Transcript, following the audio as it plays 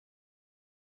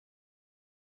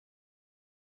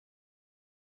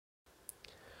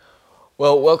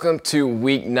Well, welcome to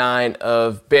week 9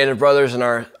 of Band of Brothers and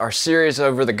our series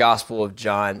over the Gospel of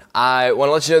John. I want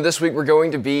to let you know this week we're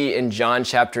going to be in John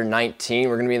chapter 19.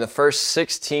 We're going to be in the first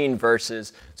 16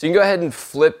 verses. So you can go ahead and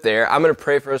flip there. I'm going to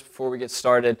pray for us before we get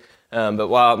started. But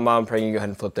while I'm praying, you go ahead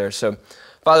and flip there. So,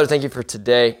 Father, thank you for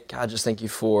today. God, just thank you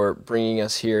for bringing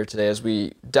us here today as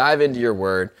we dive into your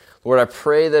word. Lord, I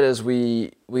pray that as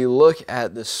we look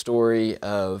at the story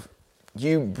of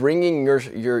you bringing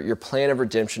your plan of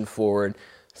redemption forward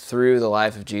through the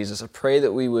life of Jesus, I pray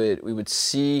that we would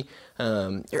see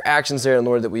your actions there, and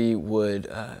Lord, that we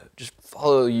would just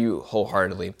follow you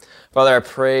wholeheartedly. Father, I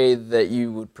pray that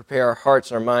you would prepare our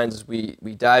hearts and our minds as we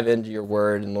dive into your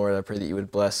word, and Lord, I pray that you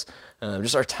would bless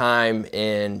just our time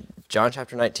in John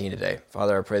chapter 19 today.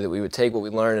 Father, I pray that we would take what we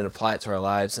learn and apply it to our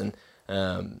lives,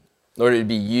 and Lord, it would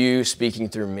be you speaking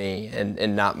through me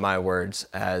and not my words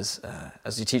as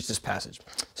you teach this passage.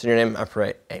 So in your name I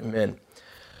pray, amen.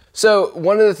 So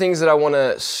one of the things that I want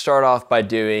to start off by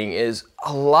doing is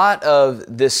a lot of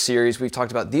this series we've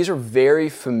talked about, these are very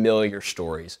familiar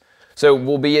stories. So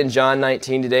we'll be in John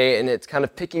 19 today, and it's kind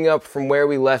of picking up from where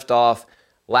we left off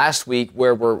last week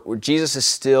where Jesus is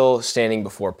still standing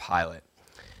before Pilate.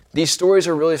 These stories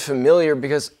are really familiar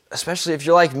because, especially if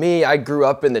you're like me, I grew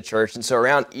up in the church, and so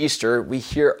around Easter, we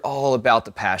hear all about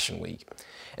the Passion Week.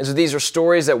 And so these are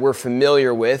stories that we're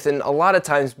familiar with, and a lot of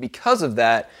times because of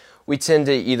that, we tend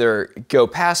to either go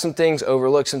past some things,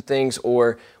 overlook some things,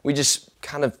 or we just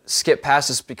kind of skip past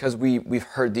this because we've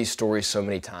heard these stories so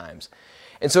many times.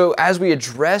 And so as we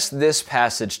address this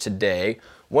passage today,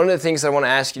 one of the things I want to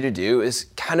ask you to do is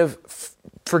kind of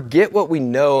forget what we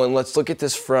know, and let's look at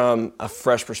this from a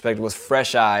fresh perspective with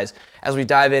fresh eyes as we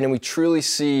dive in and we truly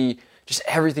see just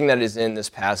everything that is in this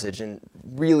passage, and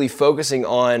really focusing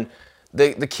on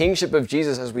the kingship of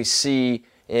Jesus as we see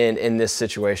in this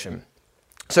situation.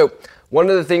 So one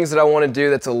of the things that I want to do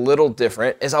that's a little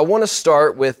different is I want to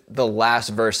start with the last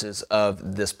verses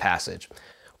of this passage.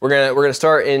 We're gonna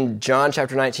start in John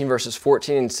chapter 19 verses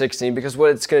 14 and 16, because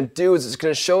what it's going to do is it's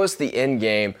going to show us the end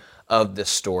game of this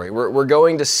story. We're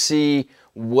going to see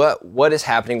what is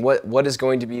happening, what is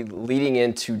going to be leading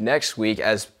into next week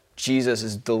as Jesus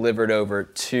is delivered over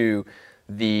to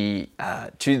the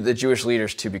Jewish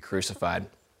leaders to be crucified.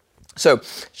 So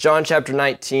John chapter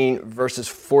 19 verses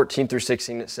 14 through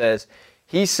 16, it says,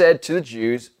 "He said to the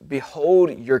Jews,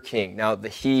 'Behold your king.'" Now the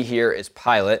he here is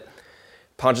Pilate.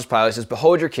 Pontius Pilate says,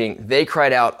 "Behold your king." They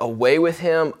cried out, away with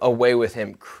him,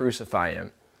 crucify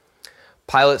him."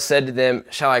 Pilate said to them,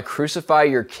 "Shall I crucify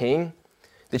your king?"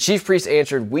 The chief priests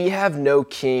answered, "We have no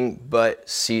king but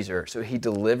Caesar." So he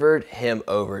delivered him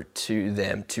over to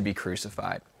them to be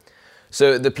crucified.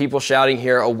 So the people shouting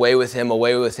here, away with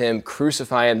him,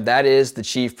 crucify him, that is the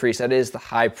chief priest, that is the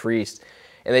high priest.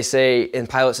 And they say, and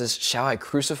Pilate says, "Shall I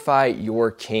crucify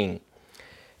your king?"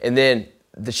 And then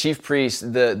the chief priests,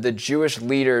 the Jewish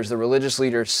leaders, the religious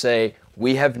leaders say,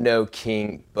 "We have no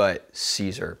king but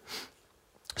Caesar."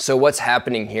 So what's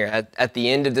happening here? At the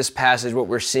end of this passage, what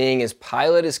we're seeing is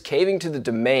Pilate is caving to the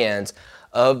demands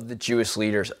of the Jewish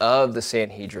leaders, of the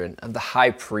Sanhedrin, of the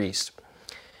high priest.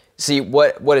 See,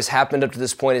 what has happened up to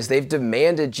this point is they've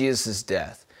demanded Jesus'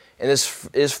 death. And this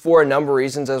is for a number of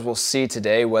reasons, as we'll see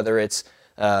today, whether it's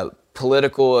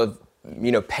political, of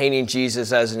painting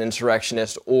Jesus as an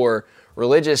insurrectionist, or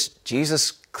religious,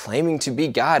 Jesus claiming to be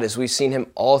God, as we've seen him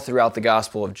all throughout the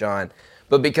Gospel of John.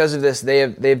 But because of this,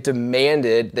 they've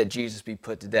demanded that Jesus be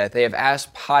put to death. They have asked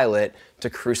Pilate to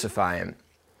crucify him.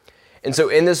 And so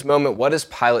in this moment, what does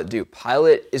Pilate do?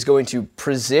 Pilate is going to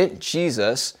present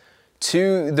Jesus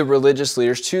to the religious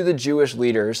leaders, to the Jewish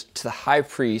leaders, to the high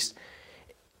priest,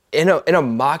 in a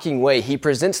mocking way. He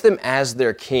presents them as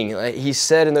their king. He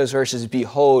said in those verses,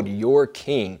 "Behold your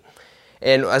king."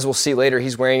 And as we'll see later,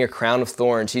 he's wearing a crown of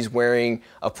thorns. He's wearing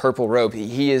a purple robe.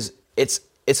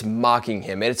 It's mocking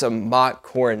him. And it's a mock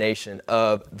coronation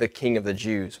of the King of the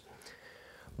Jews.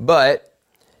 But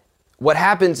what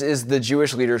happens is the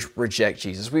Jewish leaders reject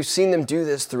Jesus. We've seen them do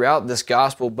this throughout this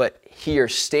gospel, but here,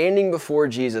 standing before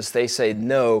Jesus, they say,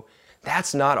 "No,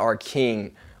 that's not our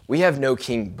king. We have no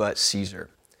king but Caesar."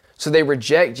 So they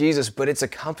reject Jesus, but it's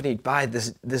accompanied by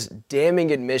this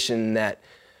damning admission that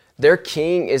their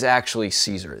king is actually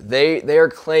Caesar. They are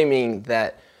claiming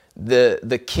that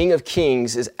the King of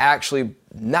Kings is actually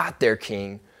not their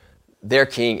king. Their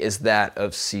king is that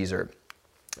of Caesar.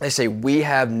 They say, "We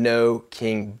have no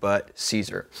king but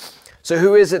Caesar." So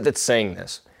who is it that's saying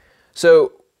this?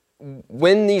 So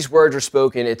when these words are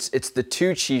spoken, it's the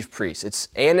two chief priests. It's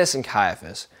Annas and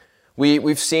Caiaphas.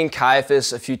 We've seen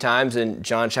Caiaphas a few times in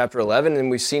John chapter 11, and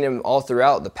we've seen him all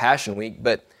throughout the Passion Week.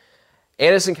 But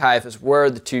Annas and Caiaphas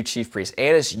were the two chief priests.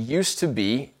 Annas used to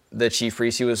be the chief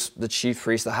priest. He was the chief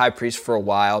priest, the high priest for a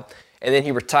while, and then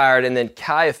he retired, and then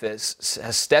Caiaphas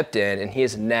has stepped in, and he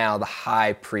is now the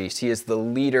high priest. He is the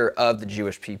leader of the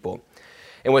Jewish people.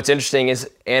 And what's interesting is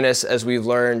Annas, as we've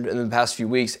learned in the past few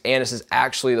weeks, Annas is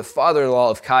actually the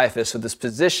father-in-law of Caiaphas, so this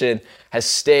position has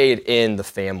stayed in the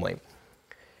family.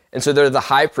 And so they're the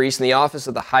high priest, and the office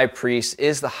of the high priest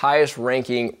is the highest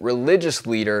ranking religious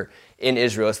leader in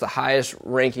Israel. It's the highest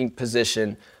ranking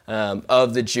position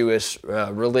of the Jewish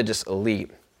religious elite.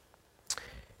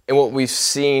 And what we've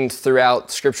seen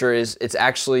throughout Scripture is it's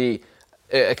actually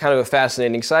a kind of a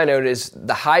fascinating side note is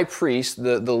the high priest,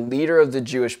 the leader of the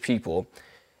Jewish people,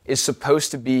 is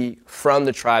supposed to be from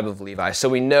the tribe of Levi. So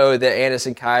we know that Annas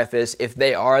and Caiaphas, if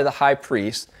they are the high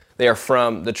priest, they are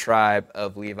from the tribe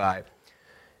of Levi.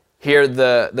 Here,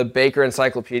 the Baker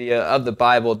Encyclopedia of the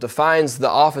Bible defines the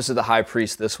office of the high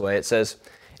priest this way. It says,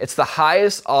 it's the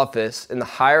highest office in the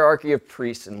hierarchy of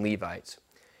priests and Levites.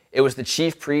 It was the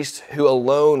chief priest who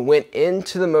alone went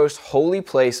into the most holy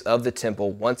place of the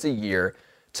temple once a year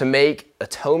to make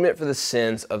atonement for the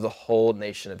sins of the whole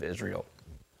nation of Israel.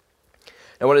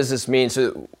 Now, what does this mean?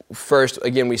 So first,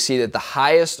 again, we see that the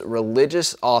highest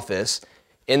religious office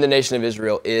in the nation of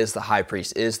Israel is the high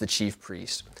priest, is the chief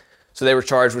priest. So they were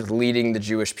charged with leading the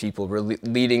Jewish people,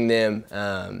 leading them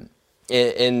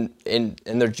in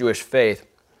their Jewish faith.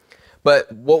 But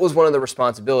what was one of the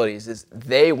responsibilities is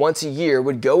they, once a year,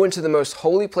 would go into the most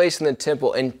holy place in the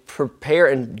temple and prepare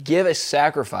and give a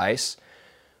sacrifice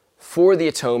for the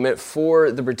atonement, for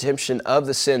the redemption of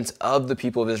the sins of the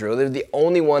people of Israel. They were the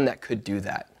only one that could do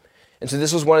that. And so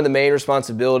this was one of the main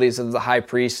responsibilities of the high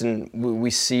priest, and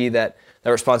we see that that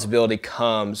responsibility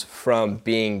comes from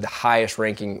being the highest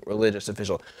ranking religious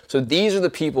official. So these are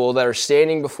the people that are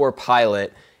standing before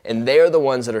Pilate, and they are the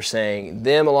ones that are saying,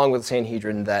 them along with the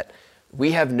Sanhedrin, that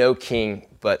we have no king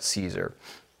but Caesar.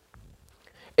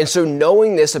 And so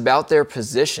knowing this about their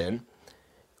position,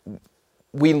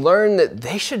 we learn that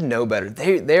they should know better.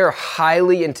 They are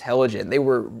highly intelligent. They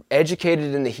were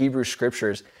educated in the Hebrew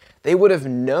Scriptures. They would have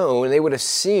known, they would have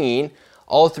seen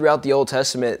all throughout the Old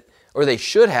Testament, or they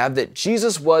should have, that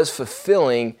Jesus was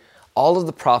fulfilling all of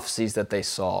the prophecies that they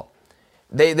saw.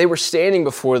 They were standing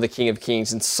before the King of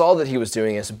Kings and saw that he was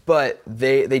doing this, but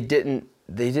they didn't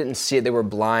see it. They were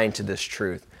blind to this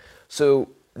truth. So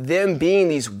them being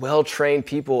these well-trained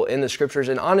people in the Scriptures,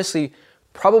 and honestly,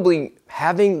 probably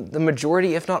having the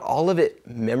majority, if not all of it,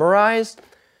 memorized,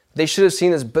 they should have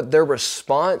seen this, but their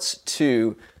response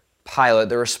to Pilate,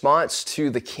 their response to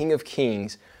the King of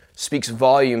Kings, speaks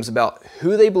volumes about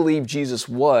who they believe Jesus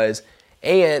was,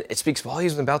 and it speaks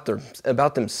volumes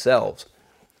about themselves.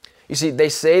 You see, they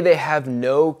say they have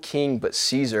no king but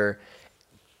Caesar,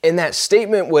 and that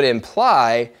statement would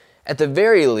imply, at the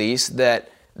very least, that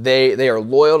they are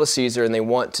loyal to Caesar and they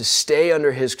want to stay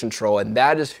under his control, and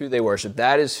that is who they worship.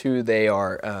 That is who they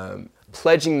are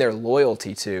pledging their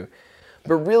loyalty to.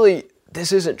 But really,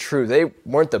 this isn't true. They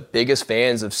weren't the biggest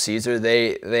fans of Caesar.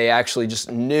 They actually just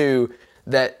knew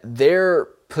that their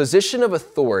position of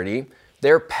authority,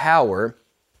 their power,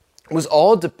 was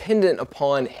all dependent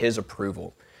upon his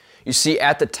approval. You see,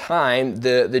 at the time,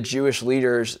 the Jewish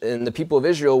leaders and the people of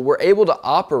Israel were able to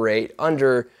operate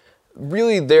under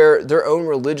really their own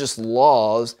religious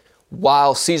laws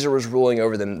while Caesar was ruling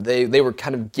over them. They were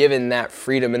kind of given that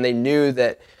freedom, and they knew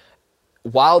that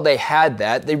while they had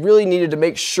that, they really needed to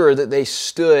make sure that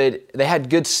they had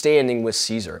good standing with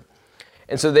Caesar.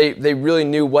 And so they really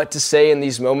knew what to say in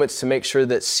these moments to make sure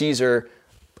that Caesar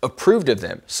approved of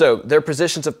them. So their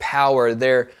positions of power,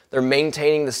 their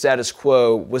maintaining the status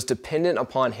quo was dependent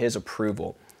upon his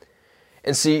approval.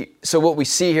 And so what we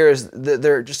see here is that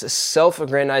they're just a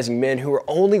self-aggrandizing men who are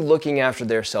only looking after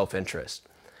their self-interest.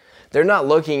 They're not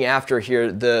looking after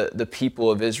here the people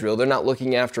of Israel. They're not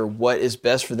looking after what is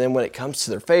best for them when it comes to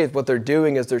their faith. What they're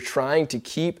doing is they're trying to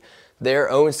keep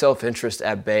their own self-interest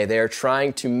at bay. They are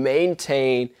trying to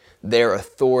maintain their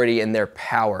authority and their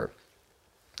power.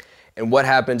 And what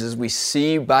happens is we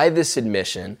see by this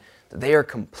admission that they are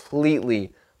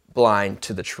completely blind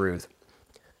to the truth.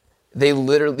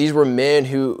 These were men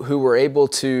who were able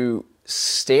to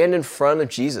stand in front of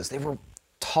Jesus. They were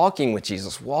talking with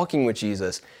Jesus, walking with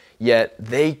Jesus, yet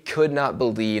they could not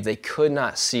believe, they could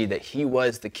not see that he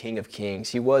was the King of Kings.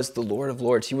 He was the Lord of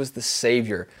Lords. He was the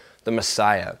Savior, the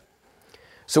Messiah.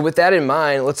 So with that in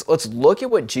mind, let's look at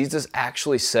what Jesus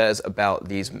actually says about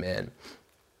these men.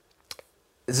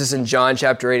 This is in John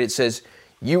chapter 8. It says,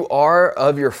 "You are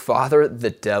of your father,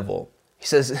 the devil." He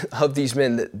says of these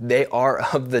men that they are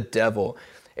of the devil,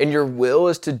 and your will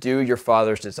is to do your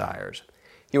father's desires.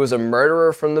 He was a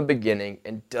murderer from the beginning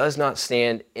and does not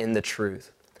stand in the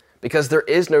truth, because there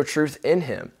is no truth in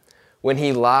him. When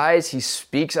he lies, he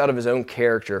speaks out of his own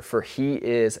character, for he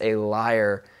is a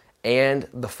liar and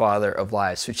the father of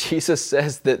lies. So Jesus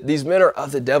says that these men are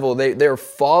of the devil. They're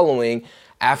following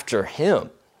after him.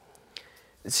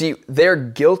 See, they're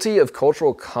guilty of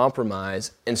cultural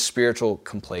compromise and spiritual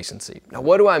complacency. Now,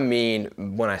 what do I mean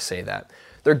when I say that?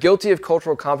 They're guilty of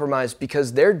cultural compromise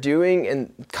because they're doing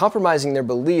and compromising their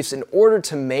beliefs in order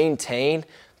to maintain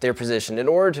their position, in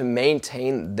order to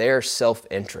maintain their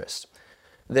self-interest.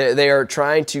 They are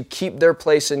trying to keep their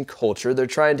place in culture. They're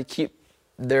trying to keep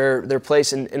their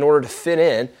place in order to fit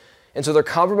in. And so they're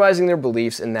compromising their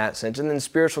beliefs in that sense. And then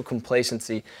spiritual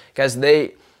complacency, guys,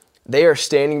 they are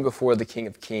standing before the King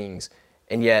of Kings,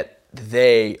 and yet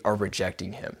they are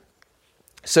rejecting him.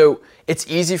 So it's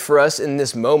easy for us in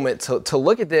this moment to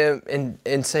look at them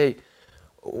and say,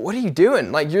 what are you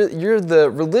doing? Like you're the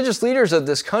religious leaders of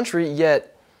this country,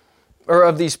 yet, or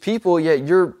of these people, yet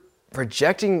you're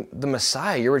rejecting the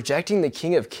Messiah. You're rejecting the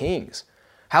King of Kings.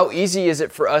 How easy is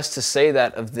it for us to say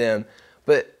that of them?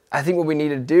 But I think what we need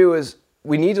to do is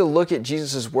we need to look at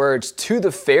Jesus' words to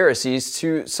the Pharisees,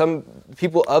 to some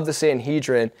people of the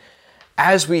Sanhedrin,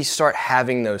 as we start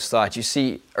having those thoughts. You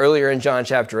see, earlier in John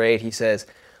chapter 8, he says,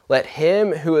 "Let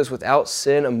him who is without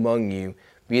sin among you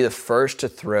be the first to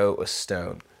throw a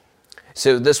stone."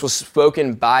 So this was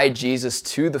spoken by Jesus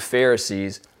to the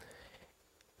Pharisees,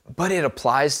 but it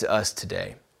applies to us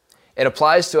today. It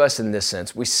applies to us in this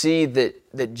sense. We see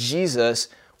that Jesus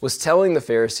was telling the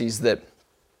Pharisees that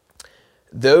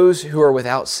those who are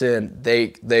without sin,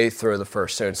 they throw the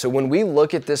first stone. So when we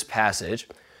look at this passage,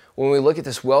 when we look at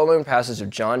this well-known passage of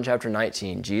John chapter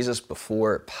 19, Jesus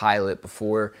before Pilate,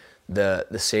 before the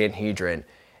Sanhedrin,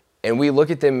 and we look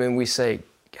at them and we say,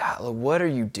 God, what are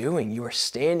you doing? You are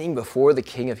standing before the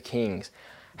King of Kings.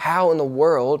 How in the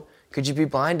world could you be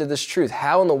blind to this truth?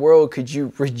 How in the world could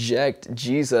you reject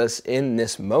Jesus in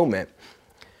this moment?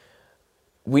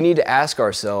 We need to ask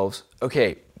ourselves,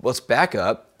 okay, let's back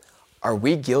up. Are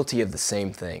we guilty of the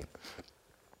same thing?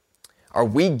 Are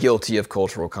we guilty of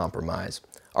cultural compromise?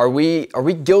 Are we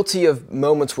guilty of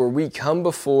moments where we come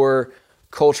before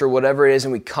culture, whatever it is,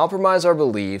 and we compromise our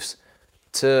beliefs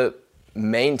to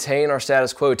maintain our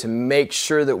status quo, to make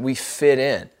sure that we fit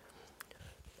in?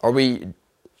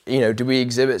 Do we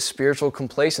exhibit spiritual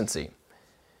complacency?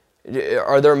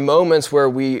 Are there moments where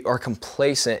we are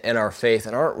complacent in our faith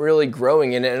and aren't really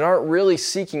growing in it and aren't really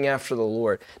seeking after the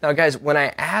Lord? Now, guys, when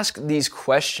I ask these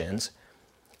questions,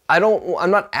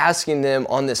 I'm not asking them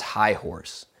on this high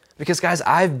horse, because, guys,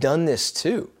 I've done this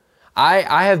too.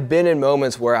 I have been in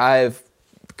moments where I've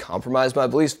compromised my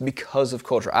beliefs because of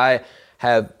culture. I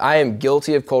am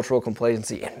guilty of cultural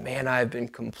complacency, and man, I have been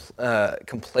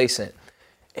complacent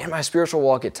in my spiritual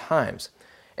walk at times.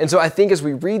 And so I think as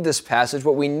we read this passage,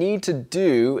 what we need to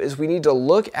do is we need to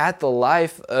look at the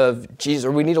life of Jesus,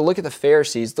 or we need to look at the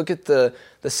Pharisees, look at the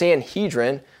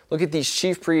Sanhedrin, look at these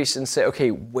chief priests and say,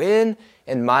 okay, when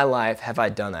in my life have I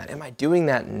done that? Am I doing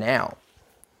that now?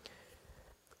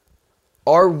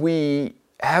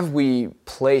 Have we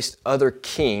placed other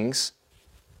kings,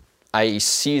 i.e.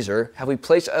 Caesar, have we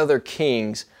placed other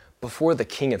kings before the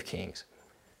King of Kings?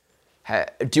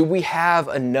 Do we have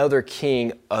another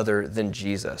king other than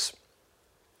Jesus?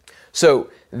 So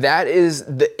that is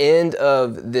the end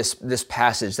of this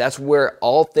passage. That's where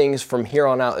all things from here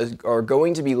on out are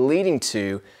going to be leading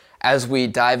to as we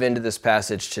dive into this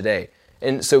passage today.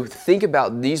 And so think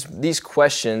about these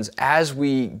questions as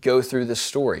we go through this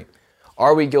story.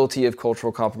 Are we guilty of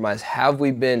cultural compromise? Have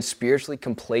we been spiritually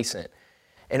complacent?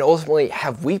 And ultimately,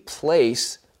 have we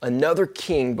placed another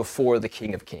king before the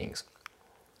King of Kings?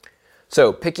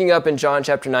 So picking up in John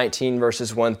chapter 19,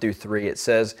 verses 1 through 3, it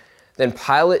says, "Then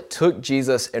Pilate took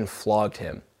Jesus and flogged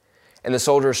him. And the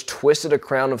soldiers twisted a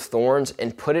crown of thorns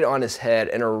and put it on his head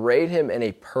and arrayed him in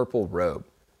a purple robe.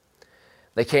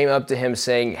 They came up to him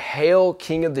saying, 'Hail,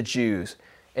 King of the Jews,'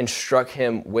 and struck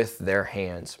him with their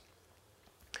hands."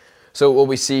 So what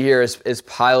we see here is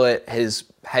Pilate has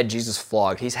had Jesus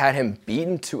flogged. He's had him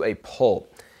beaten to a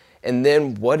pulp. And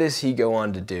then what does he go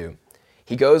on to do?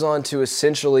 He goes on to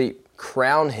essentially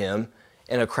crown him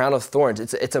in a crown of thorns.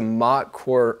 It's a mock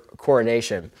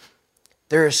coronation.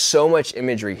 There is so much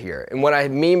imagery here. And what I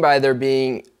mean by there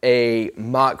being a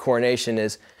mock coronation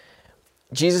is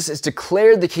Jesus is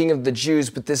declared the King of the Jews,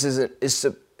 but this is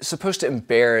supposed to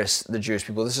embarrass the Jewish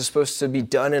people. This is supposed to be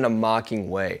done in a mocking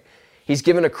way. He's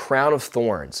given a crown of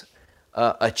thorns,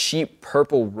 a cheap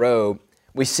purple robe.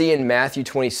 We see in Matthew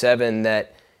 27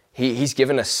 that he's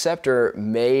given a scepter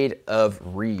made of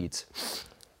reeds.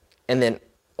 And then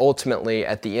ultimately,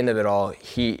 at the end of it all,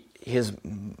 he is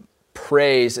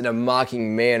praised in a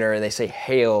mocking manner, and they say,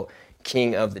 "Hail,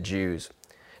 King of the Jews."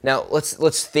 Now,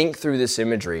 let's think through this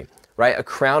imagery, right? A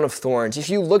crown of thorns. If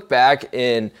you look back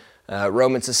in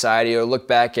Roman society, or look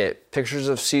back at pictures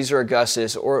of Caesar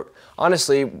Augustus, or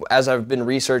honestly, as I've been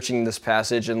researching this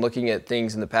passage and looking at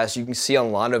things in the past, you can see on a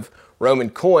lot of Roman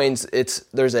coins,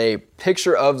 there's a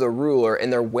picture of the ruler,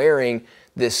 and they're wearing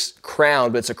this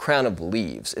crown, but it's a crown of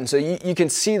leaves. And so you can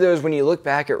see those when you look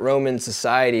back at Roman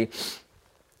society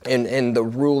and the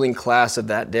ruling class of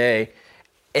that day.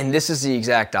 And this is the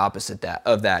exact opposite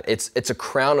of that. It's a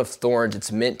crown of thorns.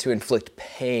 It's meant to inflict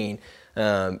pain,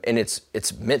 and it's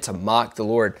meant to mock the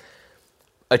Lord.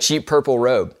 A cheap purple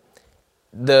robe.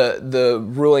 The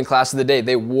ruling class of the day,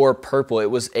 they wore purple. It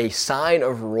was a sign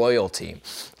of royalty.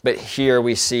 But here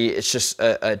we see it's just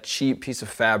a cheap piece of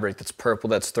fabric that's purple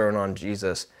that's thrown on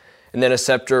Jesus. And then a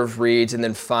scepter of reeds, and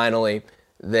then finally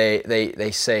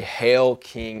they say, "Hail,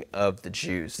 King of the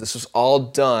Jews." This was all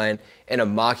done in a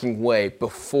mocking way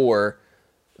before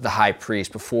the high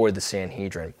priest, before the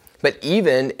Sanhedrin. But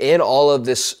even in all of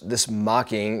this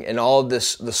mocking and all of the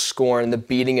scorn, the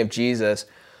beating of Jesus,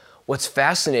 what's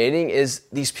fascinating is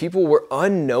these people were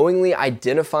unknowingly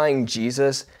identifying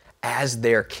Jesus as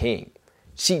their king.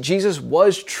 See, Jesus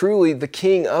was truly the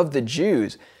King of the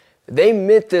Jews. They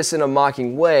meant this in a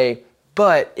mocking way,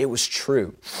 but it was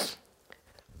true.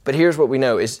 But here's what we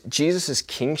know is Jesus'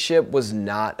 kingship was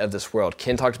not of this world.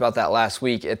 Ken talked about that last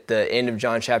week at the end of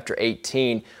John chapter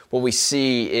 18. What we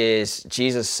see is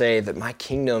Jesus say that my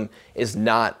kingdom is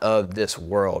not of this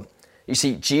world. You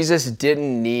see, Jesus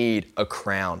didn't need a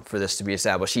crown for this to be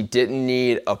established. He didn't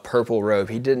need a purple robe.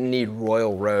 He didn't need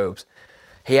royal robes.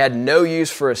 He had no use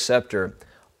for a scepter.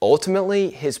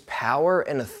 Ultimately, his power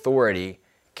and authority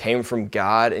came from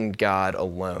God and God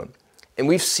alone. And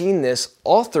we've seen this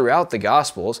all throughout the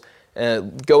Gospels,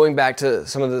 going back to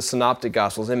some of the synoptic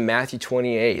Gospels. In Matthew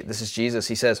 28, this is Jesus.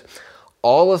 He says,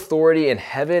 "All authority in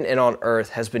heaven and on earth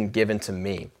has been given to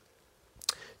me."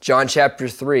 John chapter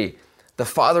 3, "The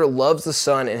Father loves the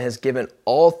Son and has given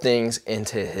all things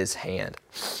into his hand."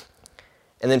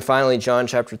 And then finally, John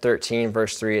chapter 13,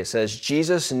 verse 3, it says,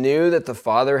 "Jesus knew that the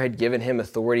Father had given him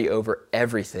authority over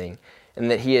everything, and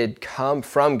that he had come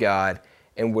from God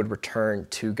and would return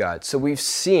to God." So we've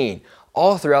seen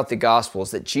all throughout the Gospels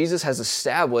that Jesus has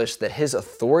established that his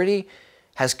authority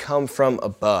has come from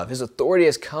above. His authority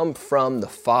has come from the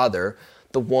Father,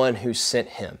 the one who sent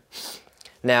him.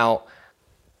 Now,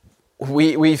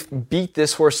 we've beat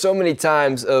this horse so many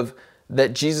times of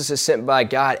that Jesus is sent by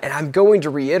God, and I'm going to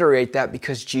reiterate that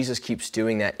because Jesus keeps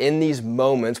doing that. In these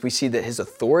moments, we see that his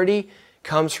authority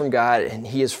comes from God and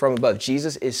he is from above.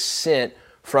 Jesus is sent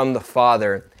from the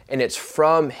Father, and it's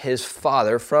from his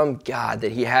Father, from God,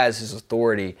 that he has his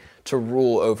authority to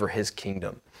rule over his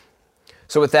kingdom.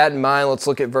 So with that in mind, let's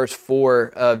look at verse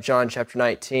 4 of John chapter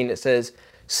 19. It says,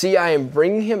 "See, I am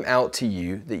bringing him out to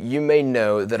you, that you may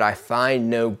know that I find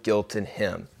no guilt in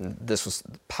him." And this was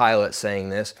Pilate saying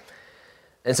this.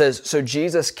 And it says, "So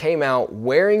Jesus came out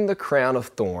wearing the crown of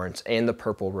thorns and the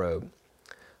purple robe.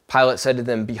 Pilate said to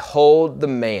them, 'Behold the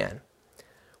man.'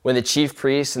 When the chief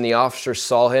priests and the officers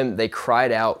saw him, they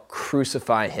cried out,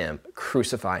 'Crucify him,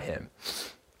 crucify him.'"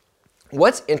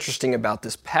 What's interesting about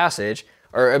this passage,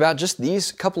 or about just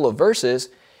these couple of verses,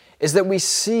 is that we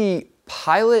see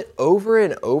Pilate over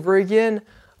and over again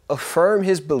affirm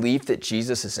his belief that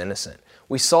Jesus is innocent.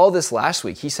 We saw this last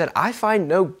week. He said, "I find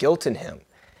no guilt in him."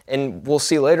 And we'll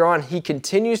see later on, he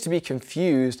continues to be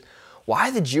confused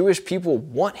why the Jewish people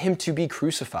want him to be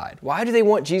crucified. Why do they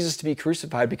want Jesus to be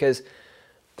crucified? Because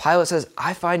Pilate says,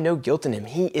 "I find no guilt in him.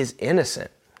 He is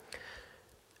innocent."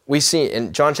 We see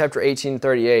in John chapter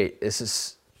 18:38, this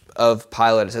is of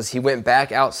Pilate. It says, "He went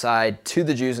back outside to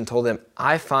the Jews and told them,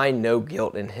 'I find no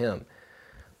guilt in him.'"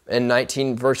 In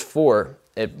 19 verse 4,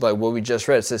 like what we just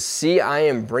read, it says, "See, I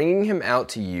am bringing him out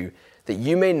to you, that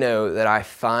you may know that I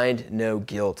find no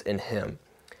guilt in him."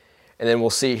 And then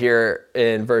we'll see here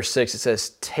in verse 6, it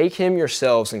says, "Take him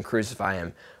yourselves and crucify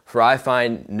him, for I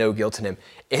find no guilt in him."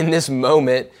 In this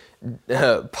moment,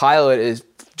 Pilate is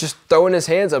just throwing his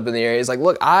hands up in the air. He's like,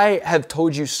 "Look, I have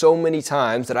told you so many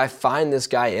times that I find this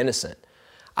guy innocent.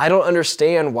 I don't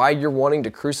understand why you're wanting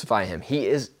to crucify him. He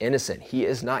is innocent. He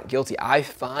is not guilty. I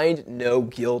find no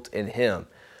guilt in him.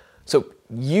 So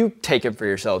you take him for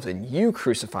yourselves and you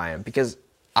crucify him, because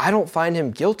I don't find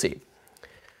him guilty."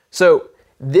 So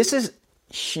this is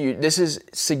huge. This is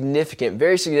significant,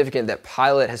 very significant, that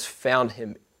Pilate has found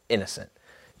him innocent.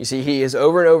 You see, he has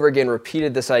over and over again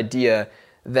repeated this idea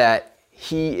that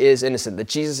he is innocent, that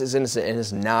Jesus is innocent and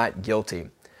is not guilty.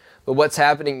 But what's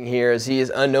happening here is he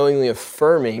is unknowingly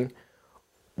affirming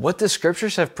what the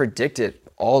scriptures have predicted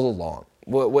all along,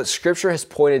 what scripture has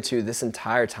pointed to this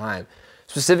entire time.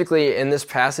 Specifically in this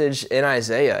passage in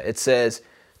Isaiah, it says,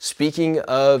 speaking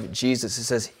of Jesus, it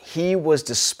says, he was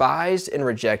despised and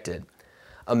rejected,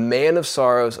 a man of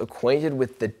sorrows, acquainted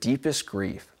with the deepest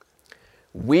grief.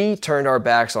 We turned our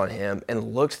backs on him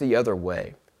and looked the other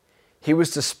way. He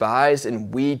was despised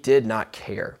and we did not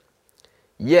care.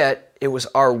 Yet it was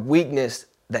our weakness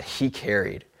that he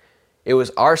carried. It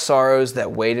was our sorrows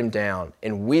that weighed him down,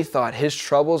 and we thought his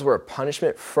troubles were a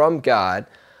punishment from God,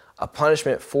 a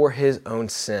punishment for his own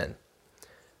sin.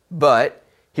 But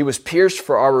he was pierced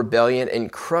for our rebellion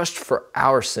and crushed for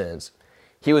our sins.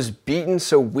 He was beaten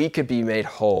so we could be made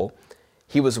whole.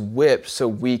 He was whipped so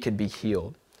we could be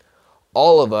healed.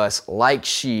 All of us, like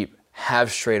sheep,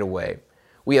 have strayed away.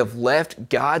 We have left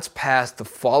God's path to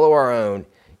follow our own,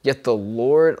 yet the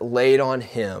Lord laid on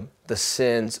him the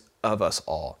sins of us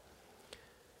all.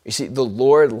 You see, the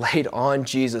Lord laid on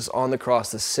Jesus on the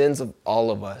cross the sins of all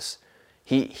of us.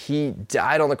 He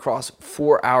died on the cross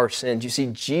for our sins. You see,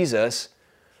 Jesus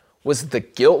was the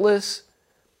guiltless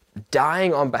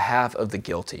dying on behalf of the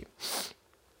guilty.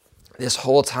 This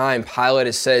whole time, Pilate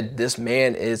has said, this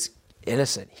man is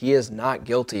innocent. He is not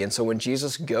guilty. And so when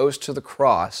Jesus goes to the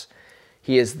cross,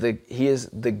 he is the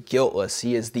guiltless.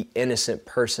 He is the innocent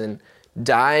person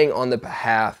dying on the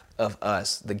behalf of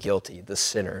us, the guilty, the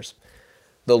sinners.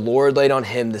 The Lord laid on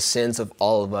him the sins of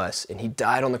all of us, and he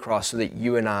died on the cross so that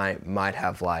you and I might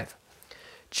have life.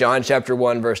 John chapter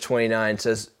 1, verse 29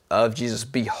 says of Jesus,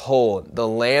 behold, the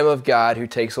Lamb of God who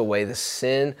takes away the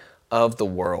sin of the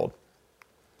world.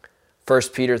 1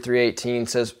 Peter 3:18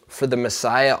 says, for the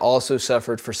Messiah also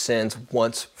suffered for sins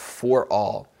once for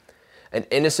all, an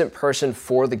innocent person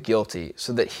for the guilty,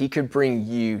 so that he could bring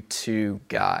you to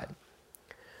God.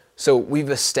 So we've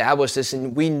established this,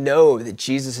 and we know that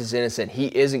Jesus is innocent.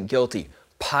 He isn't guilty.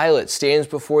 Pilate stands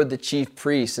before the chief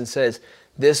priest and says,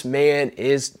 this man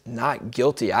is not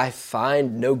guilty. I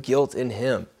find no guilt in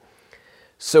him.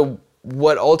 So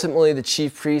what ultimately the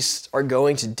chief priests are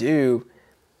going to do,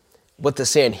 what the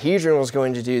Sanhedrin was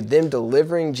going to do, them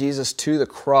delivering Jesus to the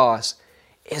cross,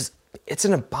 it's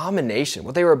an abomination.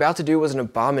 What they were about to do was an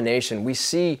abomination. We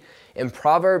see in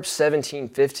Proverbs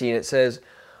 17:15, it says,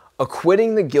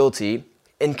 acquitting the guilty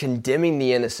and condemning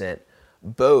the innocent,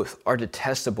 both are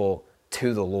detestable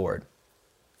to the Lord.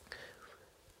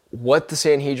 What the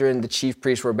Sanhedrin, the chief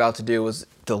priests, were about to do was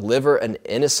deliver an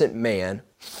innocent man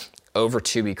over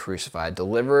to be crucified,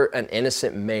 deliver an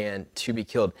innocent man to be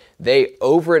killed. They,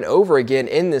 over and over again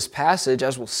in this passage,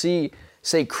 as we'll see,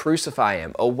 say, crucify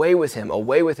him, away with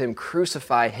him,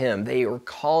 crucify him. They were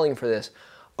calling for this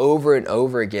over and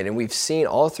over again. And we've seen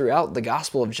all throughout the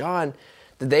Gospel of John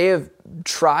that they have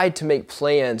tried to make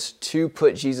plans to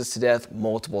put Jesus to death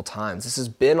multiple times. This has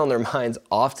been on their minds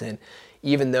often,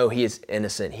 even though he is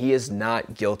innocent. He is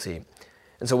not guilty.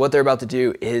 And so what they're about to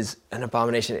do is an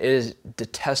abomination. It is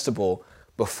detestable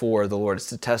before the Lord. It's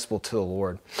detestable to the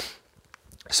Lord.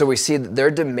 So we see that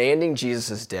they're demanding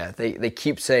Jesus' death. They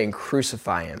keep saying,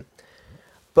 crucify him.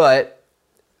 But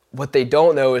what they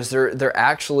don't know is they're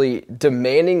actually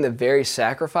demanding the very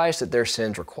sacrifice that their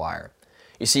sins require.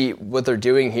 You see, what they're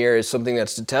doing here is something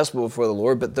that's detestable before the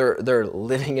Lord, but they're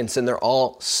living in sin. They're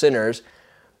all sinners.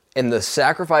 And the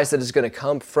sacrifice that is going to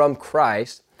come from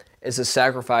Christ is a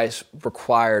sacrifice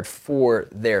required for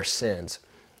their sins.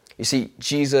 You see,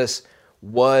 Jesus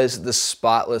was the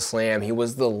spotless lamb. He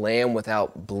was the lamb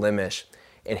without blemish.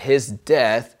 And his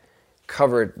death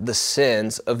covered the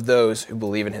sins of those who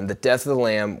believe in him, the death of the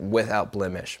lamb without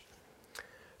blemish.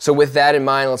 So with that in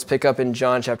mind, let's pick up in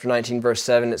John chapter 19, verse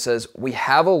 7. It says, we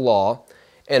have a law,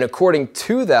 and according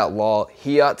to that law,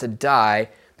 he ought to die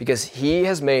because he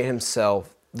has made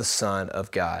himself the Son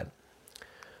of God.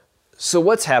 So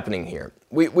what's happening here?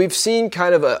 We've seen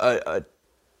kind of a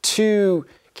two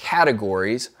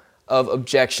categories of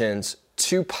objections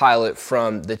to Pilate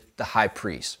from the high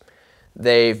priest.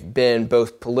 They've been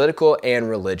both political and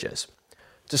religious.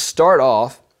 To start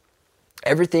off,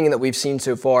 everything that we've seen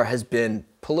so far has been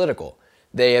political.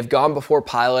 They have gone before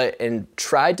Pilate and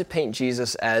tried to paint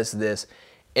Jesus as this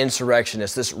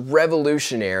insurrectionist, this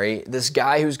revolutionary, this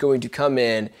guy who's going to come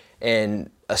in and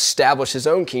establish his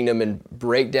own kingdom and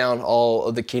break down all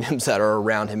of the kingdoms that are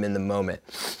around him in the moment.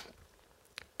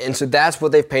 And so that's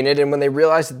what they've painted. And when they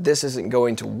realize that this isn't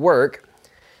going to work,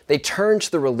 they turn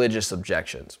to the religious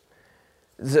objections.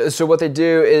 So what they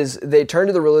do is they turn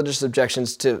to the religious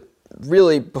objections to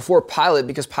really before Pilate,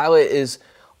 because Pilate is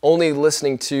only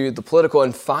listening to the political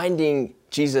and finding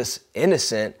Jesus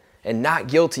innocent and not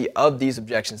guilty of these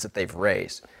objections that they've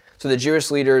raised. So the Jewish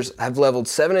leaders have leveled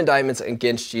 7 indictments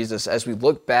against Jesus. As we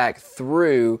look back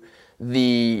through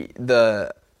the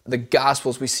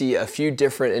Gospels, we see a few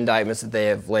different indictments that they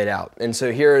have laid out. And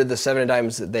so here are the 7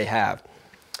 indictments that they have.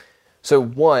 So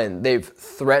 1, they've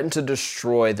threatened to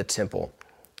destroy the temple.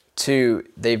 2,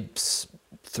 they've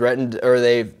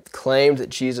claimed that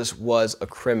Jesus was a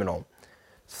criminal.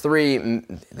 3,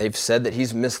 they've said that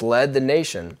he's misled the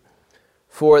nation.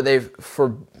 4, they've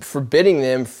forbidding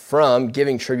them from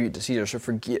giving tribute to Caesar, so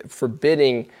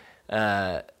forbidding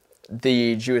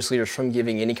the Jewish leaders from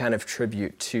giving any kind of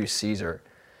tribute to Caesar.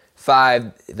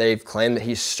 5, they've claimed that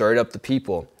he stirred up the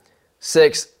people.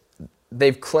 6,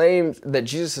 they've claimed that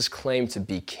Jesus is claimed to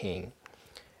be king.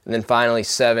 And then finally,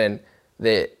 7,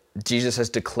 that Jesus has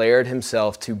declared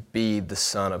himself to be the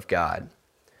Son of God.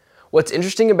 What's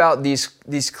interesting about these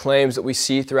claims that we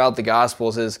see throughout the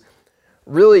Gospels is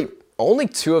really only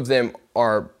 2 of them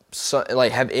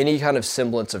have any kind of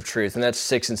semblance of truth, and that's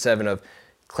 6 and 7 of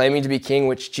claiming to be king,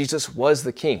 which Jesus was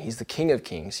the king. He's the King of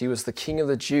Kings. He was the King of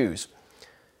the Jews.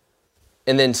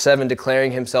 And then 7,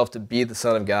 declaring himself to be the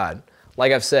Son of God.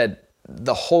 Like I've said,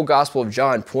 the whole Gospel of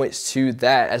John points to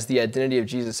that as the identity of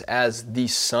Jesus as the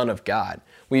Son of God.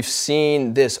 We've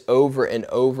seen this over and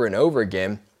over and over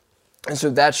again. And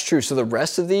so that's true. So the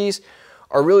rest of these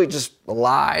are really just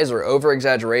lies or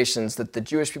over-exaggerations that the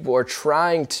Jewish people are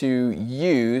trying to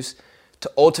use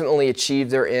to ultimately achieve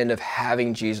their end of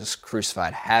having Jesus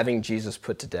crucified, having Jesus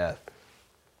put to death.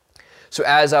 So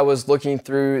as I was looking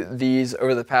through these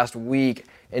over the past week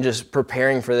and just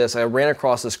preparing for this, I ran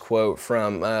across this quote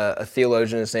from a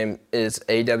theologian. His name is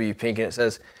A.W. Pink, and it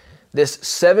says, "This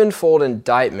 7-fold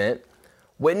indictment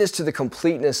witnessed to the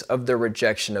completeness of their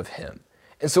rejection of him."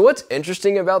 And so what's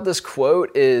interesting about this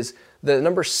quote is the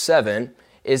number 7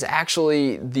 is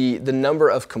actually the number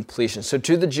of completion. So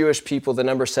to the Jewish people, the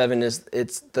number 7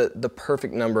 it's the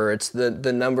perfect number. It's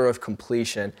the number of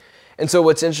completion. And so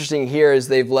what's interesting here is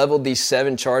they've leveled these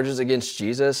 7 charges against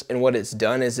Jesus, and what it's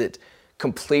done is it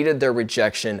completed their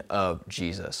rejection of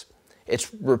Jesus.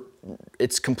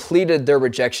 It's completed their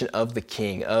rejection of the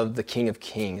King of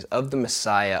Kings, of the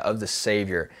Messiah, of the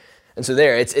Savior. And so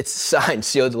there, it's signed,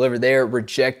 sealed, delivered. They are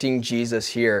rejecting Jesus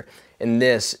here, and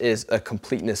this is a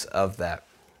completeness of that.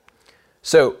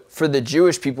 So for the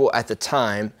Jewish people at the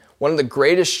time, one of the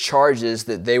greatest charges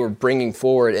that they were bringing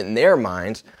forward in their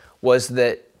minds was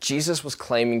that Jesus was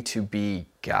claiming to be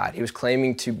God. He was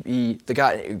claiming to be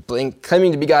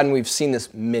claiming to be God, and we've seen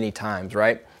this many times,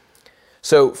 right?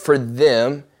 So for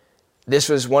them, this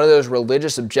was one of those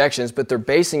religious objections, but they're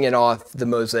basing it off the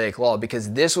Mosaic Law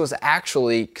because this was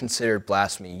actually considered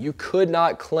blasphemy. You could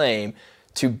not claim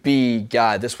to be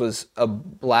God. This was a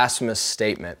blasphemous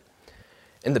statement.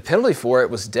 And the penalty for it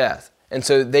was death. And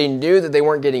so they knew that they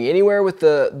weren't getting anywhere with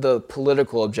the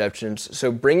political objections.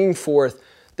 So bringing forth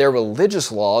their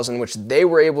religious laws in which they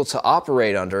were able to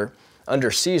operate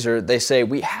under Caesar, they say,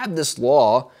 we have this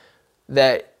law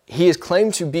that he is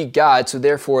claimed to be God, so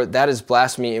therefore that is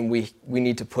blasphemy and we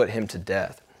need to put him to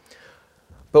death.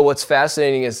 But what's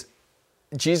fascinating is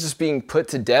Jesus being put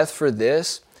to death for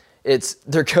this,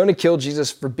 they're going to kill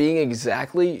Jesus for being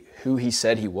exactly who he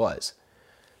said he was.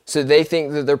 So they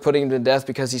think that they're putting him to death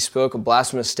because he spoke a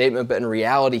blasphemous statement, but in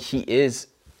reality he is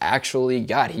actually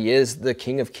God. He is the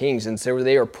King of Kings. And so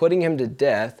they are putting him to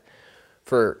death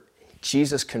for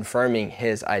Jesus confirming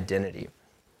his identity.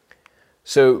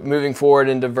 So moving forward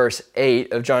into verse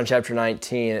 8 of John chapter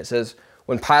 19, it says,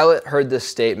 when Pilate heard this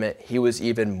statement, he was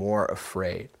even more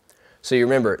afraid. So you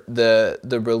remember, the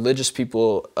religious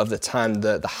people of the time,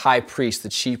 the high priest, the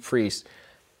chief priest,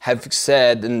 have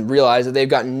said and realized that they've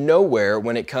gotten nowhere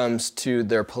when it comes to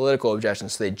their political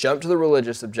objections. So they jump to the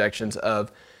religious objections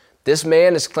of, this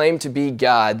man is claimed to be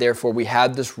God, therefore we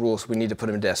have this rule, so we need to put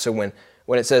him to death. So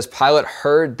when it says Pilate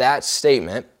heard that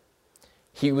statement,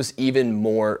 he was even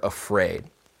more afraid.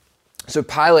 So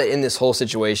Pilate in this whole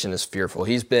situation is fearful.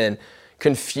 He's been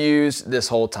confused this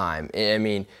whole time. I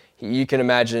mean, you can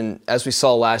imagine, as we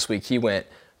saw last week, he went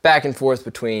back and forth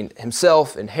between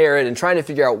himself and Herod and trying to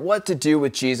figure out what to do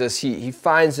with Jesus. He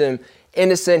finds him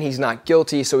innocent, he's not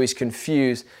guilty, so he's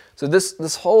confused. So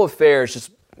this whole affair has just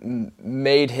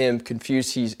made him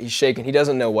confused. He's shaken. He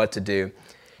doesn't know what to do.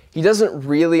 He doesn't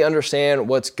really understand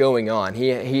what's going on.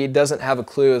 He doesn't have a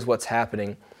clue as what's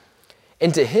happening.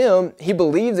 And to him, he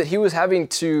believed that he was having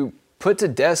to put to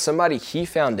death somebody he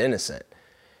found innocent.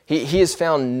 He has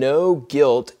found no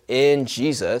guilt in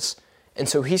Jesus, and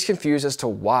so he's confused as to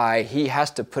why he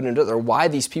has to put him to death, or why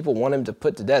these people want him to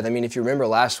put to death. I mean, if you remember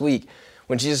last week,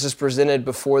 when Jesus is presented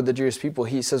before the Jewish people,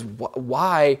 he says,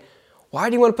 why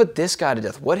do you want to put this guy to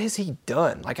death? What has he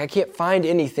done? Like, I can't find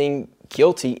anything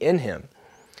guilty in him.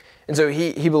 And so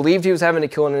he believed he was having to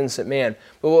kill an innocent man.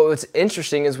 But what's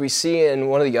interesting is we see in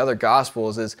one of the other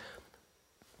Gospels is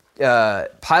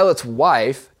Pilate's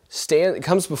wife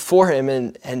comes before him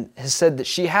and has said that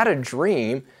she had a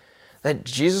dream that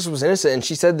Jesus was innocent. And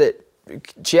she said that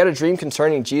she had a dream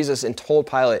concerning Jesus and told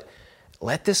Pilate,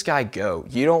 let this guy go.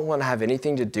 You don't want to have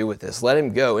anything to do with this. Let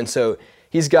him go. And so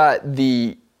he's got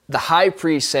the high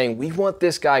priest saying, we want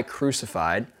this guy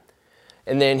crucified.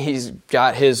 And then he's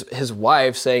got his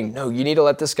wife saying, no, you need to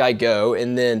let this guy go.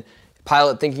 And then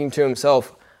Pilate thinking to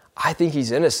himself, I think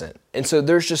he's innocent. And so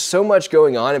there's just so much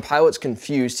going on, and Pilate's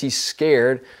confused. He's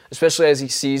scared, especially as he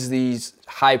sees these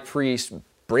high priests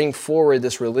bring forward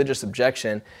this religious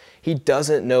objection. He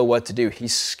doesn't know what to do.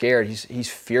 He's scared. He's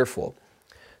fearful.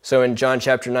 So in John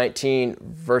chapter 19,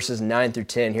 verses 9 through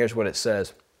 10, here's what it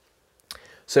says.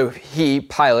 So he,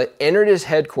 Pilate, entered his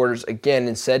headquarters again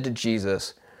and said to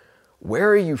Jesus, where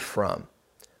are you from?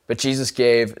 But Jesus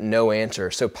gave no answer.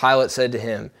 So Pilate said to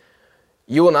him,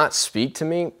 you will not speak to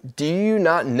me? Do you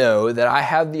not know that I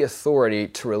have the authority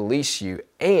to release you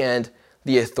and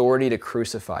the authority to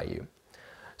crucify you?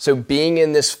 So being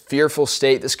in this fearful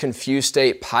state, this confused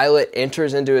state, Pilate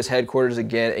enters into his headquarters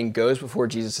again and goes before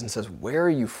Jesus and says, where are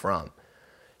you from?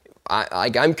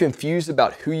 I'm confused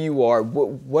about who you are.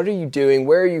 What are you doing?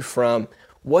 Where are you from?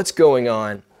 What's going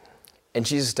on? And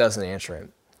Jesus doesn't answer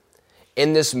him.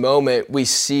 In this moment, we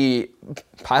see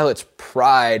Pilate's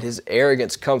pride, his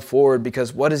arrogance come forward,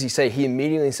 because what does he say? He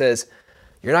immediately says,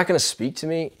 you're not going to speak to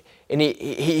me? And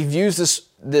he views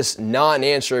this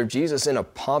non-answer of Jesus in a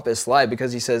pompous light,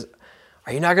 because he says,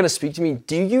 are you not going to speak to me?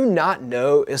 Do you not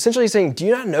know? Essentially saying, do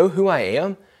you not know who I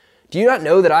am? Do you not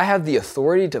know that I have the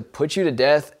authority to put you to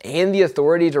death and the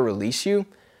authority to release you?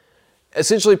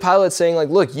 Essentially, Pilate's saying, like,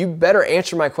 look, you better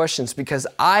answer my questions, because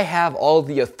I have all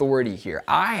the authority here.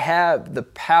 I have the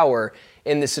power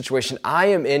in this situation. I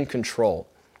am in control.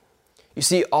 You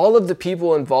see, all of the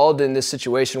people involved in this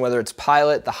situation, whether it's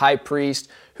Pilate, the high priest,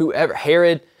 whoever,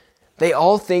 Herod, they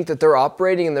all think that they're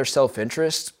operating in their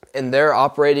self-interest and they're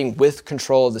operating with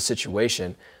control of the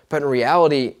situation. But in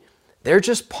reality, they're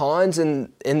just pawns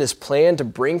in this plan to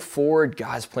bring forward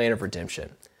God's plan of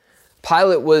redemption.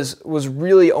 Pilate was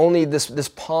really only this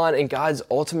pawn in God's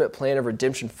ultimate plan of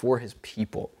redemption for his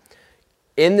people.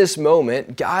 In this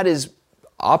moment, God is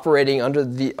operating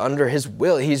under his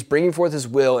will. He's bringing forth his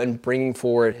will and bringing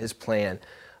forward his plan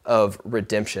of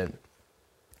redemption.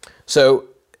 So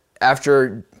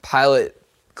after Pilate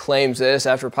claims this,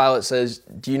 after Pilate says,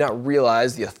 do you not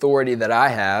realize the authority that I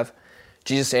have?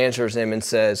 Jesus answers him and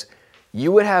says,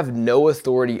 you would have no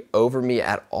authority over me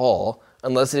at all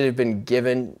unless it had been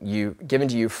given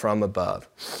to you from above.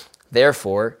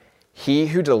 Therefore, he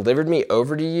who delivered me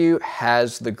over to you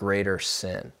has the greater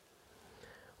sin.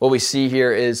 What we see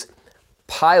here is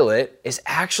Pilate is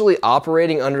actually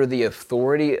operating under the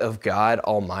authority of God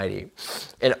Almighty.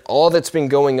 And all that's been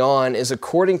going on is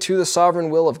according to the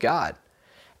sovereign will of God.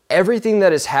 Everything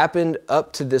that has happened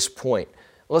up to this point.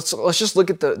 Let's just look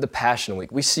at the Passion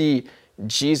Week. We see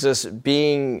Jesus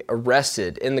being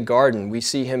arrested in the garden. We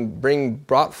see him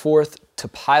brought forth to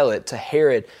Pilate, to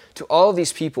Herod, to all of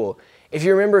these people. If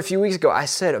you remember a few weeks ago, I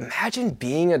said, imagine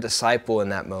being a disciple in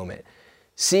that moment.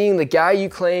 Seeing the guy you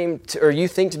you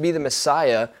think to be the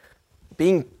Messiah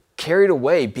being carried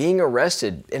away, being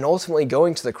arrested, and ultimately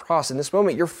going to the cross. In this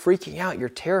moment, you're freaking out. You're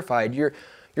terrified. You're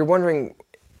wondering,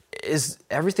 is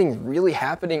everything really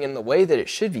happening in the way that it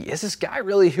should be? Is this guy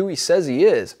really who he says he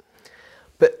is?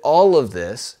 But all of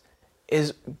this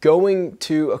is going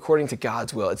according to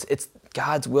God's will. It's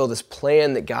God's will, this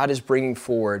plan that God is bringing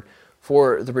forward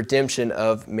for the redemption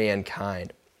of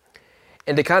mankind.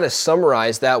 And to kind of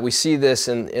summarize that, we see this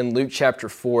in Luke chapter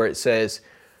 4. It says,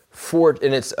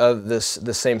 and it's of the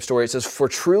same story. It says, for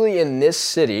truly in this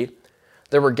city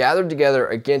there were gathered together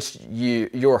against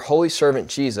you your holy servant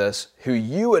Jesus, who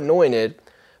you anointed,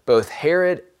 both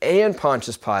Herod and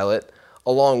Pontius Pilate,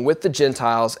 along with the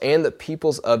Gentiles and the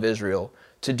peoples of Israel,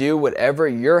 to do whatever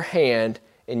your hand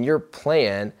and your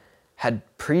plan had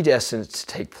predestined to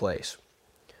take place.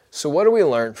 So what do we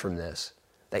learn from this?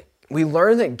 That we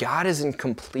learn that God is in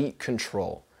complete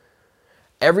control.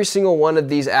 Every single one of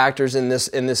these actors in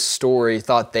this story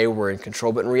thought they were in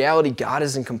control, but in reality, God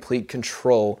is in complete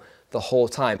control the whole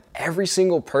time. Every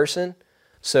single person,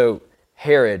 so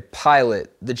Herod, Pilate,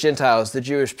 the Gentiles, the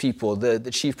Jewish people, the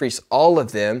chief priests, all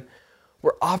of them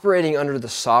were operating under the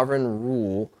sovereign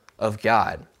rule of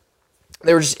God.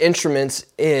 They were just instruments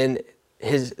in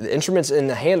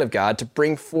the hand of God to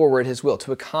bring forward his will,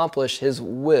 to accomplish his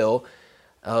will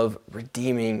of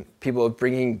redeeming people, of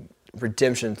bringing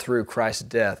redemption through Christ's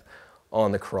death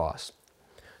on the cross.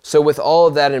 So with all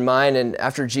of that in mind, and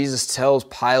after Jesus tells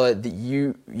Pilate that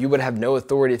you would have no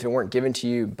authority if it weren't given to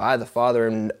you by the Father,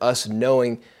 and us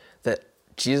knowing that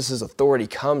Jesus' authority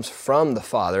comes from the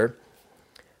Father,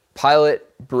 Pilate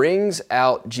brings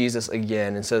out Jesus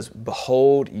again and says,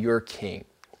 "Behold your king."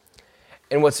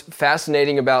 And what's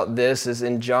fascinating about this is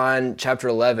in John chapter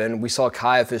 11, we saw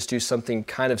Caiaphas do something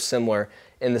kind of similar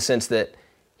in the sense that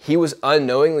he was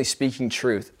unknowingly speaking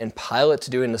truth, and Pilate's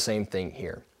doing the same thing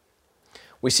here.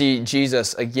 We see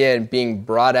Jesus again being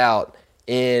brought out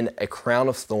in a crown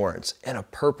of thorns and a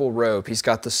purple robe. He's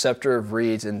got the scepter of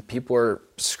reeds, and people are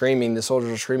screaming, the soldiers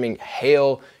are screaming,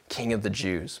 "Hail, King of the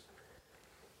Jews."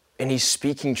 And he's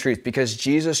speaking truth because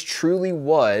Jesus truly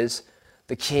was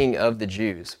the King of the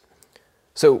Jews.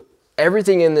 So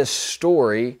everything in this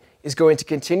story is going to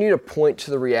continue to point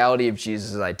to the reality of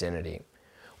Jesus' identity.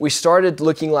 We started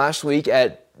looking last week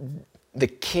at the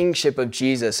kingship of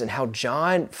Jesus and how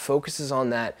John focuses on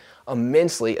that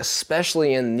immensely,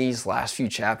 especially in these last few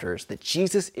chapters, that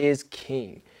Jesus is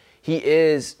king. He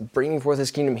is bringing forth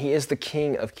his kingdom. He is the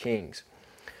King of Kings.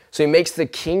 So he makes the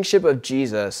kingship of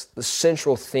Jesus the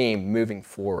central theme moving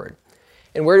forward.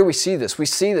 And where do we see this? We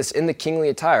see this in the kingly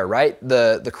attire, right?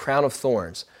 The crown of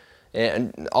thorns.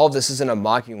 And all of this is in a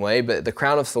mocking way, but the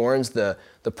crown of thorns, the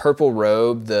purple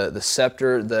robe, the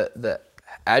scepter, the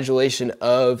adulation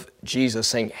of Jesus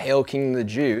saying, "Hail, King of the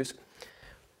Jews."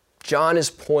 John is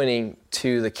pointing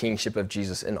to the kingship of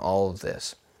Jesus in all of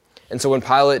this. And so when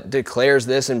Pilate declares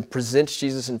this and presents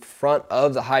Jesus in front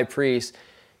of the high priest,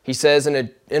 he says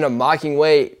in a mocking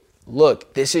way,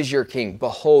 "Look, this is your king.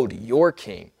 Behold your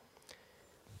king.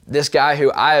 This guy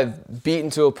who I have beaten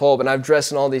to a pulp and I've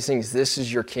dressed in all these things, this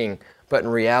is your king." But in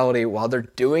reality, while they're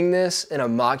doing this in a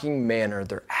mocking manner,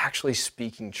 they're actually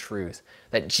speaking truth,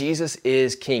 that Jesus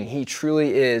is king. He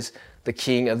truly is the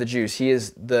King of the Jews. He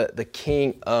is the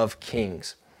King of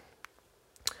Kings.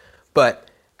 But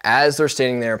as they're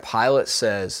standing there, Pilate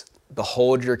says,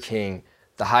 "Behold your king."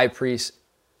 The high priest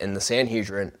and the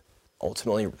Sanhedrin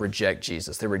ultimately reject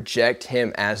Jesus. They reject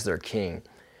him as their king.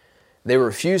 They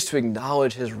refuse to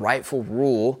acknowledge his rightful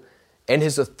rule and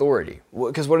his authority.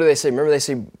 Because what do they say? Remember, they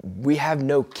say, "We have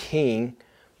no king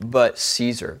but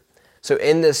Caesar." So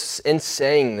in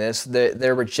saying this,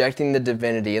 they're rejecting the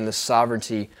divinity and the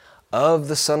sovereignty of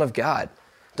the Son of God.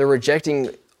 They're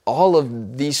rejecting all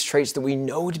of these traits that we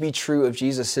know to be true of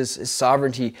Jesus, his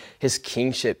sovereignty, his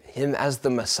kingship, him as the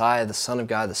Messiah, the Son of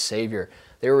God, the Savior.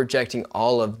 They're rejecting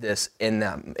all of this in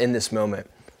this moment.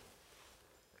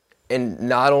 And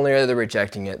not only are they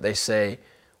rejecting it, they say,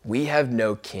 "We have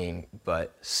no king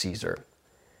but Caesar."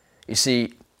 You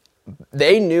see,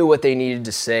 they knew what they needed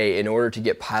to say in order to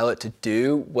get Pilate to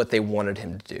do what they wanted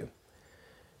him to do.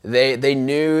 They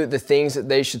knew the things that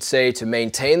they should say to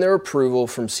maintain their approval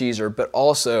from Caesar, but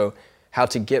also how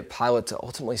to get Pilate to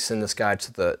ultimately send this guy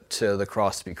to the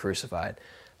cross to be crucified.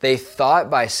 They thought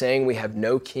by saying, "We have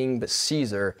no king but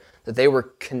Caesar," that they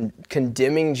were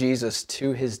condemning Jesus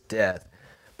to his death.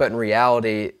 But in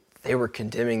reality, they were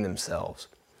condemning themselves.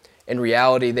 In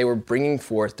reality, they were bringing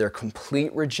forth their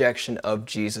complete rejection of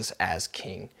Jesus as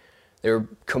king. They were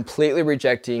completely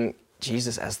rejecting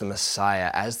Jesus as the Messiah,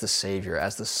 as the Savior,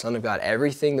 as the Son of God.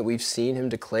 Everything that we've seen him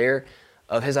declare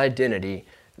of his identity,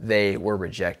 they were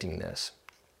rejecting this.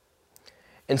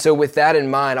 And so with that in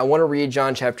mind, I want to read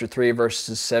John chapter 3,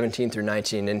 verses 17 through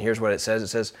 19. And here's what it says. It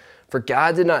says, "For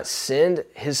God did not send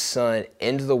his Son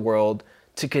into the world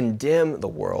to condemn the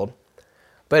world,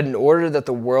 but in order that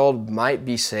the world might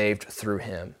be saved through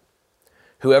him.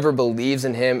 Whoever believes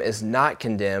in him is not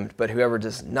condemned, but whoever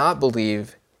does not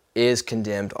believe is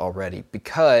condemned already,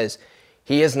 because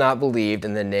he has not believed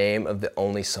in the name of the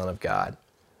only Son of God.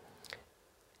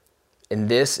 And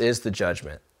this is the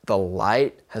judgment. The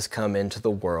light has come into the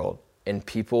world, and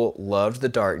people loved the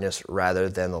darkness rather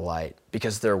than the light,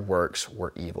 because their works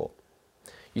were evil."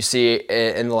 You see,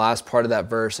 in the last part of that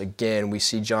verse, again, we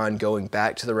see John going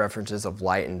back to the references of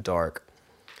light and dark.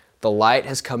 The light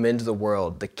has come into the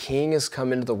world. The King has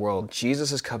come into the world. Jesus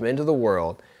has come into the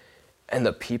world, and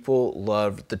the people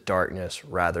loved the darkness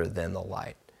rather than the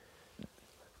light.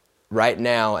 Right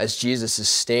now, as Jesus is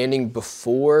standing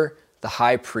before the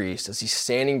high priest, as he's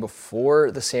standing before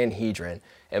the Sanhedrin,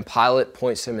 and Pilate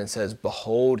points to him and says,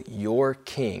 "Behold your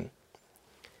king,"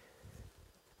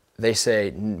 they say,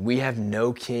 "We have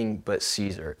no king but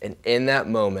Caesar." And in that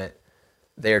moment,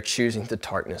 they are choosing the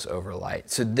darkness over light.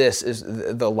 So this is,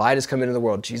 the light has come into the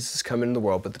world, Jesus has come into the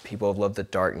world, but the people have loved the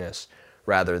darkness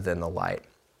rather than the light.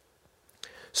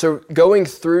 So going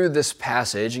through this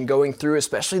passage and going through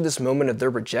especially this moment of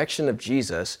their rejection of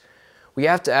Jesus, we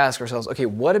have to ask ourselves, okay,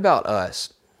 what about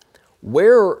us?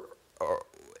 Where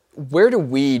where do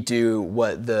we do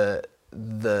what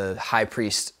the high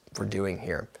priests were doing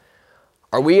here?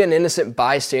 Are we an innocent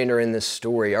bystander in this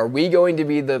story? Are we going to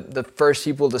be the first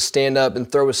people to stand up and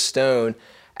throw a stone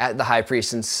at the high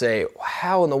priest and say,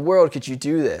 how in the world could you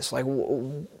do this? Like,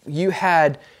 you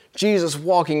had Jesus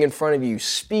walking in front of you,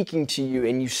 speaking to you,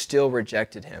 and you still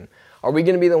rejected him. Are we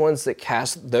going to be the ones that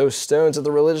cast those stones at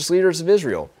the religious leaders of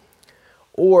Israel?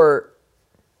 Or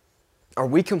are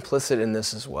we complicit in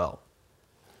this as well?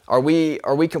 Are we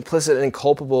complicit and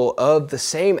culpable of the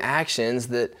same actions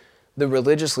that the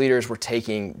religious leaders were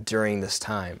taking during this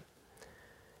time?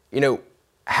 You know,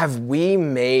 have we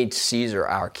made Caesar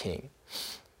our king?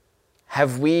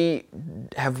 Have we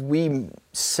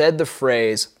said the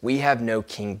phrase, we have no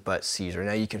king but Caesar?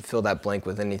 Now you can fill that blank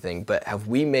with anything, but have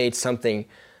we made something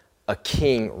a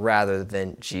king rather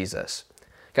than Jesus?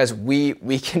 Guys, we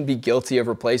can be guilty of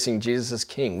replacing Jesus as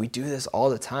king. We do this all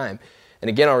the time. And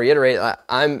again, I'll reiterate,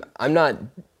 I'm not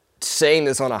saying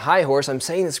this on a high horse. I'm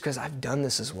saying this because I've done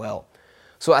this as well.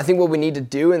 So I think what we need to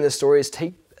do in this story is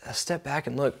take a step back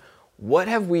and look,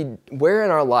 where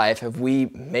in our life have we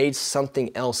made something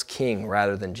else king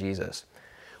rather than Jesus?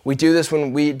 We do this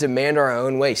when we demand our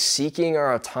own way, seeking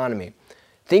our autonomy.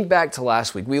 Think back to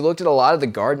last week. We looked at a lot of the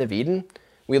Garden of Eden.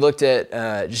 We looked at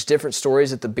just different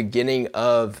stories at the beginning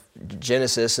of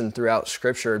Genesis and throughout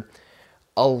Scripture.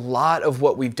 A lot of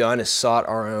what we've done is sought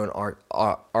our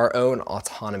own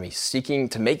autonomy, seeking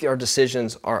to make our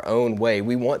decisions our own way.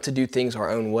 We want to do things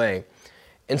our own way.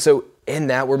 And so in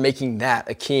that, we're making that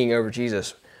a king over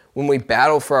Jesus. When we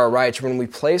battle for our rights, when we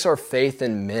place our faith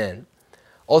in men,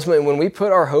 ultimately, when we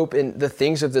put our hope in the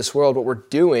things of this world, what we're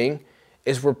doing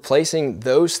is we're placing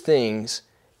those things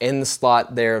in the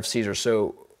slot there of Caesar.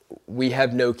 So we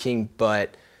have no king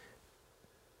but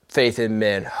faith in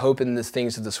men, hope in the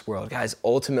things of this world. Guys,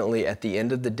 ultimately, at the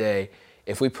end of the day,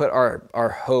 if we put our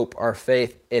hope, our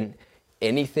faith in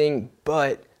anything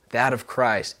but that of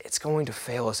Christ, it's going to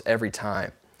fail us every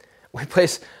time.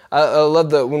 I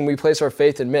love when we place our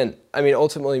faith in men. I mean,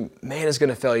 ultimately, man is going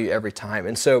to fail you every time.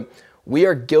 And so we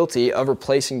are guilty of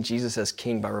replacing Jesus as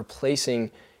king by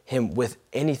replacing him with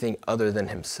anything other than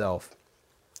himself.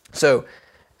 So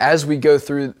as we go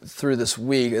through this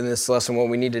week and this lesson, what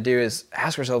we need to do is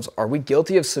ask ourselves, are we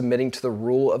guilty of submitting to the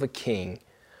rule of a king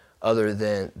other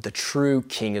than the true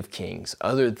King of Kings,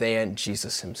 other than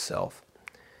Jesus himself?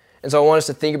 And so I want us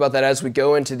to think about that as we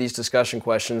go into these discussion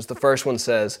questions. The first one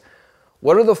says,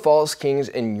 what are the false kings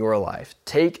in your life?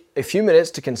 Take a few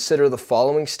minutes to consider the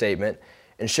following statement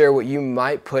and share what you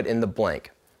might put in the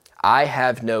blank. I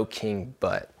have no king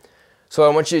but. So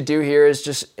what I want you to do here is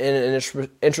just in an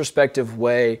introspective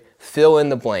way, fill in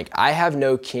the blank. I have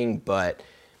no king but.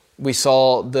 We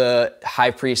saw the high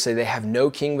priest say they have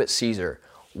no king but Caesar.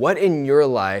 What in your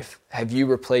life have you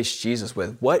replaced Jesus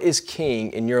with? What is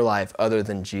king in your life other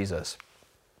than Jesus?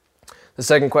 The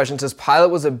second question says,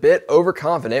 Pilate was a bit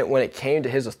overconfident when it came to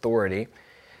his authority.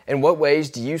 In what ways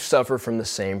do you suffer from the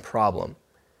same problem?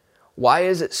 Why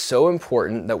is it so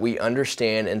important that we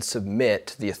understand and submit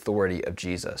to the authority of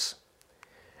Jesus?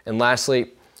 And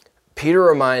lastly, Peter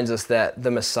reminds us that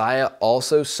the Messiah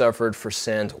also suffered for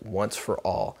sins once for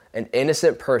all, an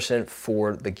innocent person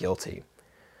for the guilty,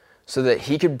 so that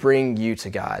he could bring you to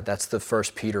God. That's the 1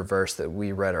 Peter verse that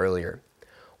we read earlier.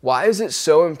 Why is it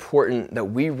so important that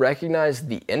we recognize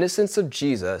the innocence of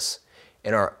Jesus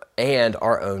and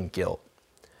our own guilt?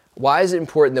 Why is it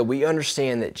important that we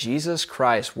understand that Jesus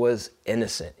Christ was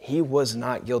innocent? He was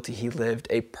not guilty. He lived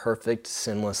a perfect,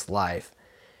 sinless life.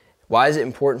 Why is it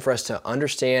important for us to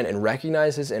understand and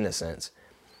recognize his innocence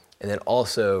and then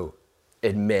also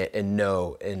admit and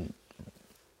know and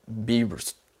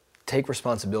take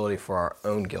responsibility for our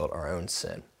own guilt, our own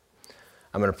sin?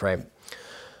 I'm going to pray.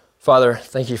 Father,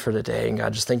 thank you for today. And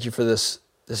God, just thank you for this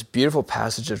beautiful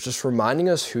passage of just reminding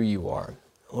us who you are.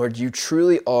 Lord, you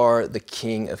truly are the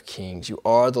King of Kings. You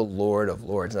are the Lord of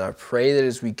Lords. And I pray that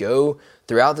as we go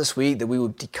throughout this week, that we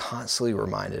would be constantly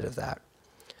reminded of that.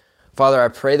 Father, I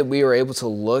pray that we are able to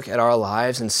look at our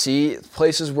lives and see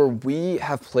places where we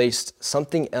have placed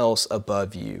something else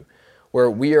above you, where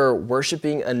we are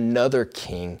worshiping another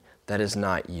king that is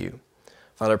not you.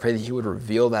 Father, I pray that you would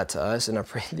reveal that to us, and I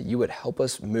pray that you would help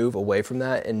us move away from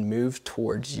that and move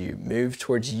towards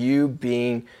you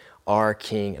being our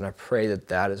King. And I pray that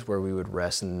that is where we would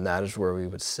rest and that is where we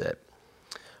would sit.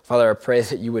 Father, I pray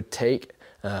that you would take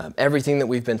everything that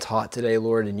we've been taught today,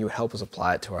 Lord, and you would help us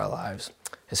apply it to our lives.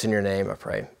 It's in your name I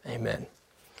pray. Amen.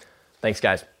 Thanks,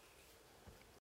 guys.